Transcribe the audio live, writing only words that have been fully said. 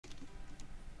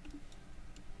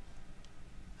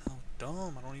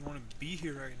dumb. I don't even want to be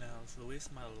here right now. It's the waste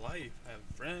of my life. I have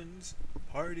friends,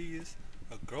 parties,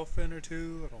 a girlfriend or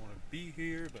two. I don't want to be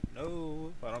here, but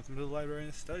no. If I don't come to the library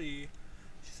and study,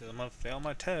 she says I'm going to fail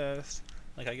my test.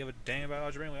 Like I give a dang about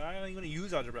algebra anyway. I don't even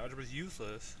use algebra. Algebra's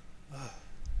useless. Ugh.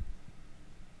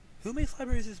 Who makes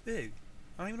libraries this big?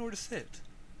 I don't even know where to sit.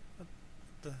 What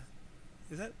the...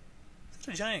 Is that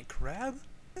a giant crab?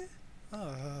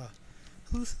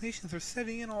 Hallucinations are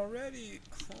setting in already.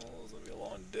 Oh, it's gonna be a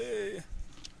long day.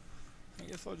 I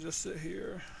guess I'll just sit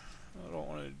here. I don't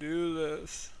want to do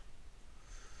this.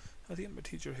 I think my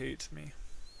teacher hates me.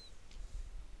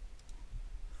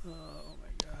 Oh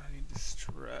my god, I need to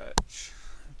stretch.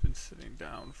 I've been sitting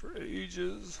down for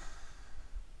ages.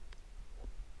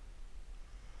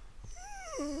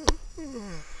 Oh,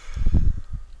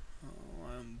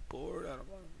 I'm bored out of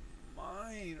my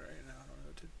mind right now. I don't know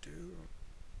what to do.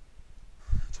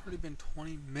 It's already been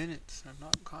 20 minutes and I've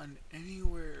not gotten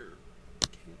anywhere.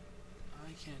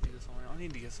 I can't do this on my own. I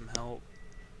need to get some help.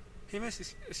 Hey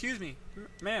miss, excuse me.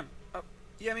 Ma'am.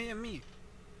 Yeah, me.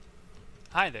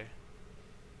 Hi there.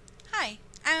 Hi,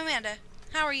 I'm Amanda.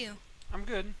 How are you? I'm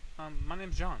good. My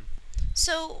name's John.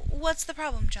 So, what's the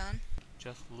problem, John?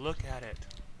 Just look at it.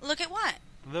 Look at what?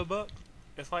 The book.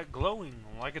 It's like glowing,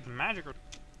 like it's magic.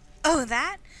 Oh,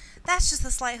 that? That's just the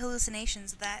slight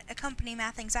hallucinations that accompany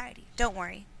math anxiety. Don't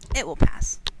worry. It will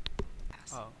pass.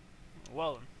 Oh.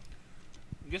 Well,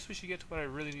 I guess we should get to what I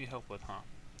really need help with, huh?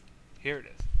 Here it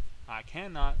is. I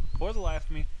cannot, for the life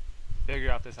of me,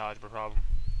 figure out this algebra problem.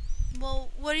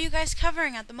 Well, what are you guys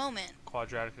covering at the moment?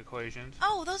 Quadratic equations.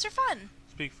 Oh, those are fun.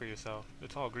 Speak for yourself.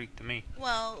 It's all Greek to me.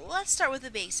 Well, let's start with the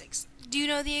basics. Do you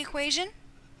know the equation?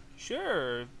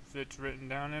 Sure, if it's written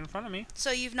down in front of me.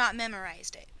 So you've not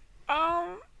memorized it?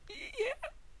 Yeah.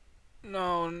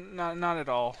 No, not at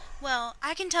all. Well,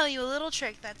 I can tell you a little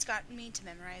trick that's got me to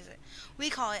memorize it. We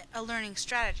call it a learning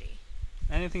strategy.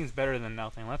 Anything's better than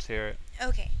nothing. Let's hear it.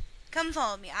 Okay, come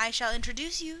follow me. I shall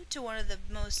introduce you to one of the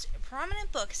most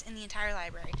prominent books in the entire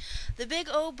library. The Big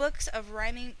O Books of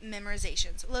Rhyming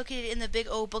Memorizations, located in the Big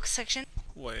O Books section.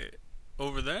 Wait,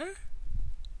 over there?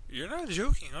 You're not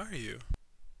joking, are you?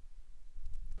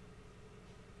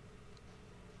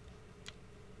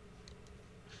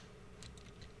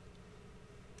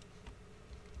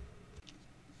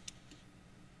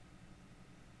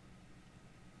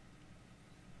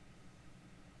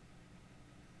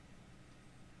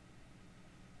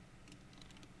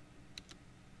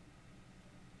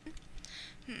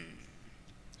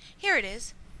 Here it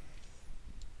is.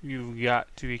 You've got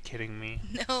to be kidding me.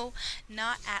 No,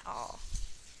 not at all.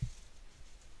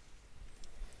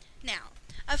 Now,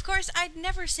 of course, I'd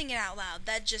never sing it out loud.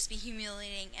 That'd just be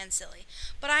humiliating and silly.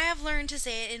 But I have learned to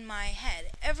say it in my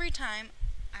head every time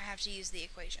I have to use the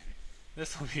equation.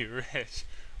 This will be rich.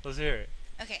 Let's hear it.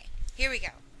 Okay, here we go.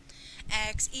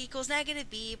 X equals negative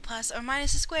b plus or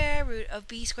minus the square root of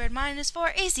b squared minus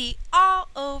 4ac all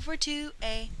over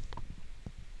 2a.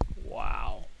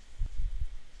 Wow.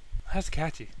 That's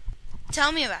catchy.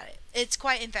 Tell me about it. It's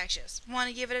quite infectious. Want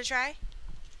to give it a try?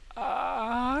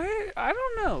 I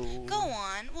don't know. Go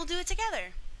on. We'll do it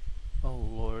together. Oh,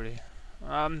 lordy.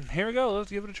 Here we go. Let's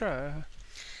give it a try.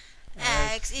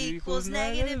 X equals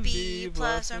negative b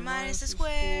plus or minus the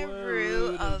square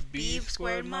root of b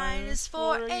squared minus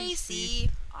 4ac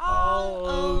all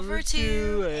over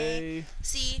 2a.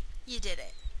 See, you did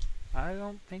it. I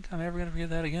don't think I'm ever going to forget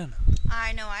that again.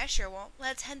 I know I sure won't.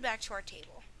 Let's head back to our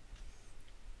table.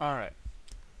 Alright.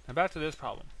 Now back to this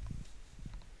problem.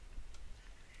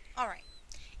 Alright.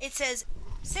 It says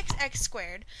 6x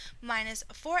squared minus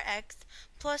 4x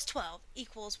plus 12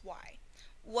 equals y.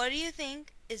 What do you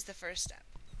think is the first step?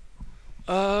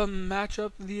 Match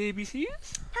up the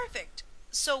ABCs? Perfect.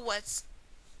 So what's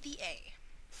the A?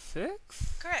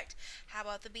 6? Correct. How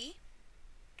about the B?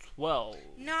 12.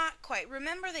 Not quite.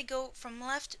 Remember, they go from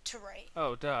left to right.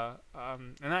 Oh, duh.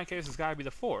 In that case, it's gotta be the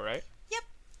 4, right? Yep.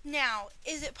 Now,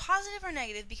 is it positive or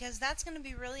negative? Because that's going to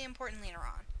be really important later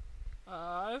on.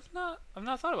 I've not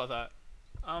thought about that.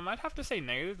 I'd have to say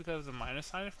negative because of the minus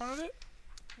sign in front of it.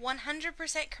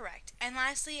 100% correct. And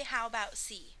lastly, how about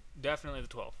C? Definitely the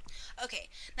 12. Okay,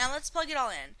 now let's plug it all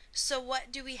in. So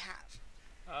what do we have?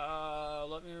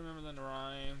 Let me remember the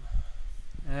rhyme.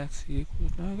 X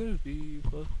equals negative b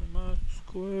plus or minus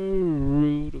square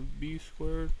root of b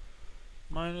squared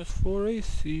minus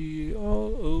 4ac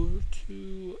all over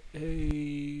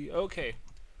 2a. Okay,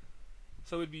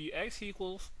 so it would be x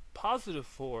equals positive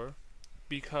 4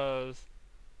 because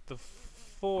the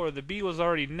b was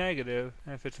already negative,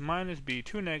 and if it's minus b,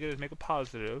 two negatives make a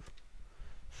positive.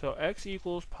 So x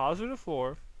equals positive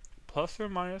 4 plus or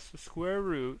minus the square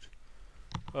root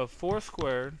of 4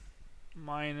 squared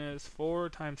minus 4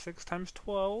 times 6 times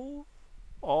 12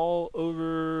 all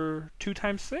over 2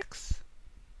 times 6.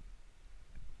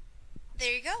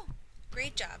 There you go.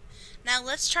 Great job. Now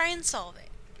let's try and solve it.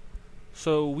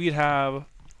 So we'd have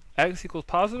x equals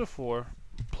positive 4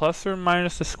 plus or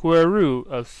minus the square root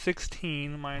of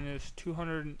 16 minus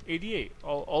 288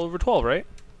 all over 12, right?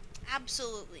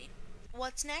 Absolutely.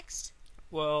 What's next?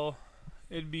 Well,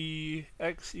 it'd be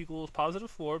x equals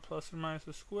positive 4 plus or minus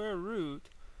the square root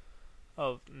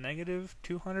of negative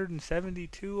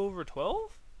 272 over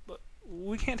 12? But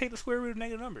we can't take the square root of a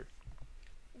negative number.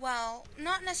 Well,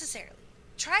 not necessarily.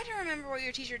 Try to remember what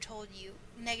your teacher told you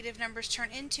negative numbers turn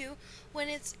into when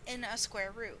it's in a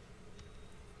square root.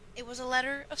 It was a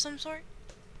letter of some sort?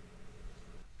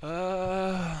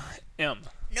 M.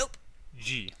 Nope.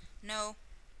 G. No.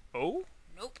 O?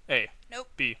 Nope. A. Nope.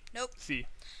 B. Nope. C.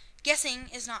 Guessing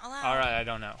is not allowed. Alright, I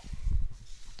don't know.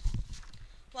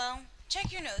 Well,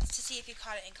 check your notes to see if you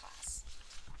caught it in class.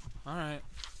 Alright.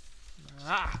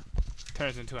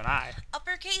 Turns into an I.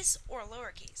 Uppercase or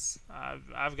lowercase?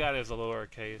 I've got it as a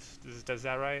lowercase. Is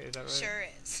that right? Is that right? Sure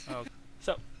is. Okay.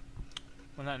 So,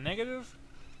 when that negative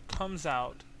comes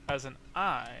out as an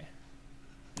I,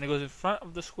 and it goes in front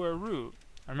of the square root,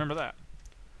 I remember that.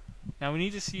 Now we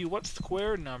need to see what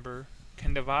squared number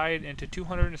can divide into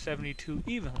 272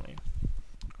 evenly.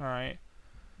 Alright,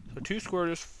 so 2 squared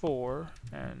is 4,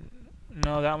 and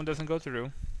no, that one doesn't go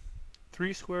through.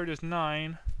 3 squared is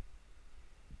 9.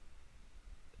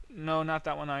 No, not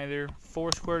that one either.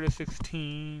 4 squared is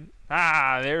 16.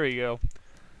 There we go.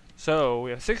 So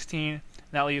we have 16,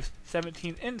 that leaves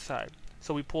 17 inside.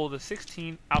 So we pull the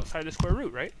 16 outside the square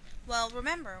root, right? Well,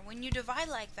 remember, when you divide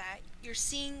like that, you're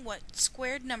seeing what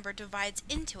squared number divides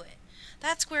into it.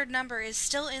 That squared number is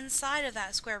still inside of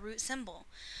that square root symbol.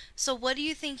 So what do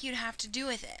you think you'd have to do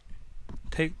with it?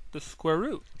 Take the square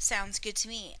root. Sounds good to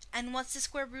me. And what's the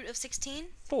square root of 16?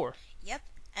 4. Yep.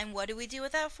 And what do we do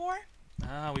with that 4?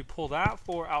 We pull that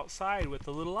 4 outside with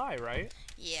the little I, right?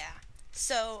 Yeah.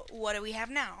 So what do we have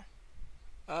now?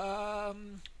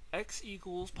 X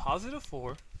equals positive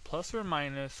 4 plus or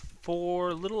minus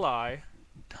 4 little I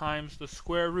times the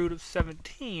square root of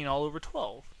 17 all over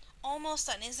 12. Almost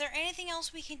done. Is there anything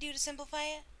else we can do to simplify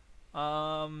it?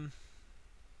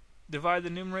 Divide the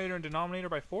numerator and denominator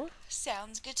by 4?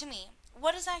 Sounds good to me.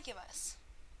 What does that give us?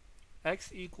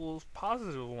 X equals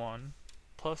positive 1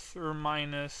 plus or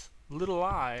minus little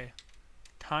I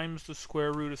times the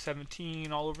square root of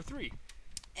 17 all over 3.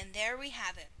 And there we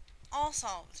have it. All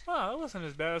solved. Wow, that wasn't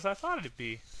as bad as I thought it'd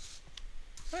be.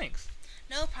 Thanks.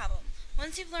 No problem.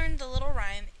 Once you've learned the little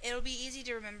rhyme, it'll be easy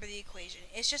to remember the equation.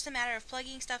 It's just a matter of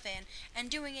plugging stuff in and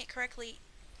doing it correctly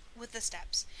with the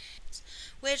steps,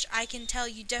 which I can tell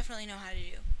you definitely know how to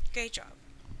do. Great job.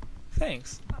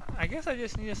 Thanks. I guess I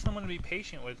just needed someone to be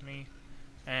patient with me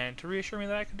and to reassure me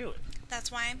that I could do it.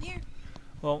 That's why I'm here.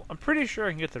 Well, I'm pretty sure I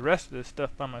can get the rest of this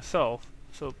stuff by myself,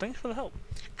 so thanks for the help.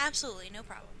 Absolutely, no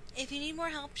problem. If you need more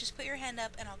help, just put your hand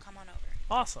up and I'll come on over.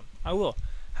 Awesome. I will.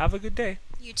 Have a good day.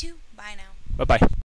 You too. Bye now. Bye-bye.